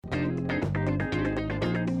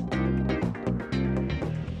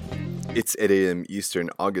It's 8 a.m. Eastern,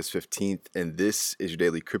 August 15th, and this is your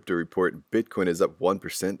daily crypto report. Bitcoin is up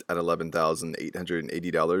 1% at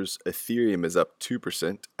 $11,880. Ethereum is up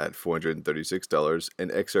 2% at $436,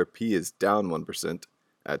 and XRP is down 1%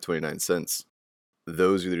 at 29 cents.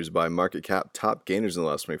 Those leaders by market cap, top gainers in the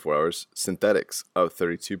last 24 hours. Synthetics up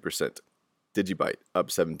 32%, Digibyte up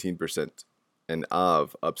 17%, and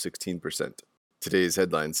Aave up 16%. Today's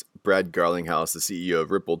headlines. Brad Garlinghouse, the CEO of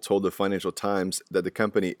Ripple, told the Financial Times that the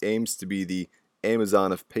company aims to be the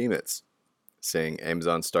Amazon of payments, saying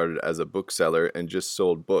Amazon started as a bookseller and just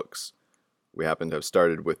sold books. We happen to have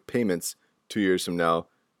started with payments. 2 years from now,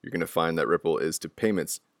 you're going to find that Ripple is to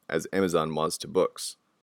payments as Amazon was to books.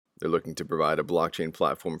 They're looking to provide a blockchain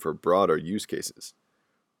platform for broader use cases.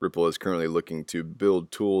 Ripple is currently looking to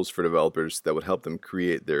build tools for developers that would help them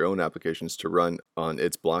create their own applications to run on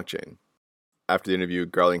its blockchain. After the interview,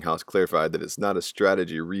 Garlinghouse clarified that it's not a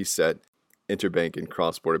strategy reset. Interbank and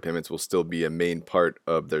cross-border payments will still be a main part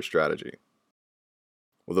of their strategy.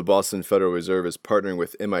 Well, the Boston Federal Reserve is partnering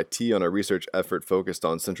with MIT on a research effort focused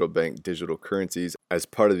on central bank digital currencies. As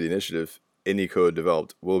part of the initiative, any code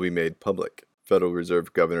developed will be made public. Federal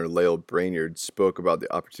Reserve Governor Lael Brainard spoke about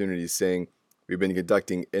the opportunity, saying, "We've been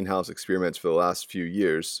conducting in-house experiments for the last few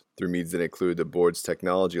years through means that include the board's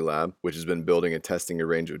technology lab, which has been building and testing a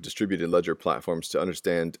range of distributed ledger platforms to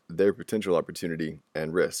understand their potential opportunity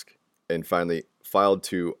and risk." And finally, filed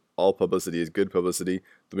to All Publicity is Good Publicity,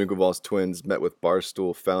 the Winklevoss twins met with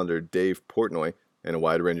Barstool founder Dave Portnoy in a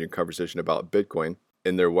wide-ranging conversation about Bitcoin.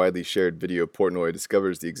 In their widely shared video, Portnoy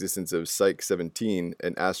discovers the existence of Psyche-17,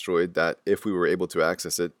 an asteroid that, if we were able to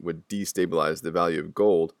access it, would destabilize the value of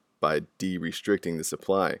gold by de-restricting the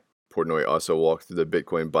supply. Portnoy also walked through the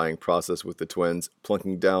Bitcoin buying process with the twins,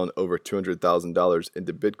 plunking down over $200,000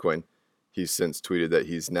 into Bitcoin. He's since tweeted that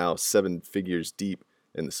he's now 7 figures deep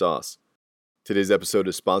in the sauce. Today's episode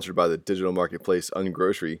is sponsored by the digital marketplace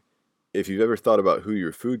Ungrocery. If you've ever thought about who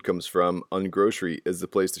your food comes from, Ungrocery is the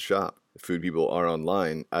place to shop. The food people are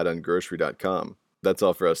online at ungrocery.com. That's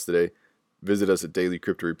all for us today. Visit us at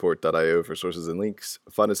dailycryptoreport.io for sources and links.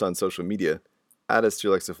 Find us on social media. Add us to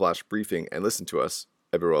your Alexa Flash briefing and listen to us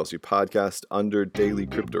everywhere else you podcast under Daily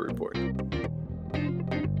Crypto Report.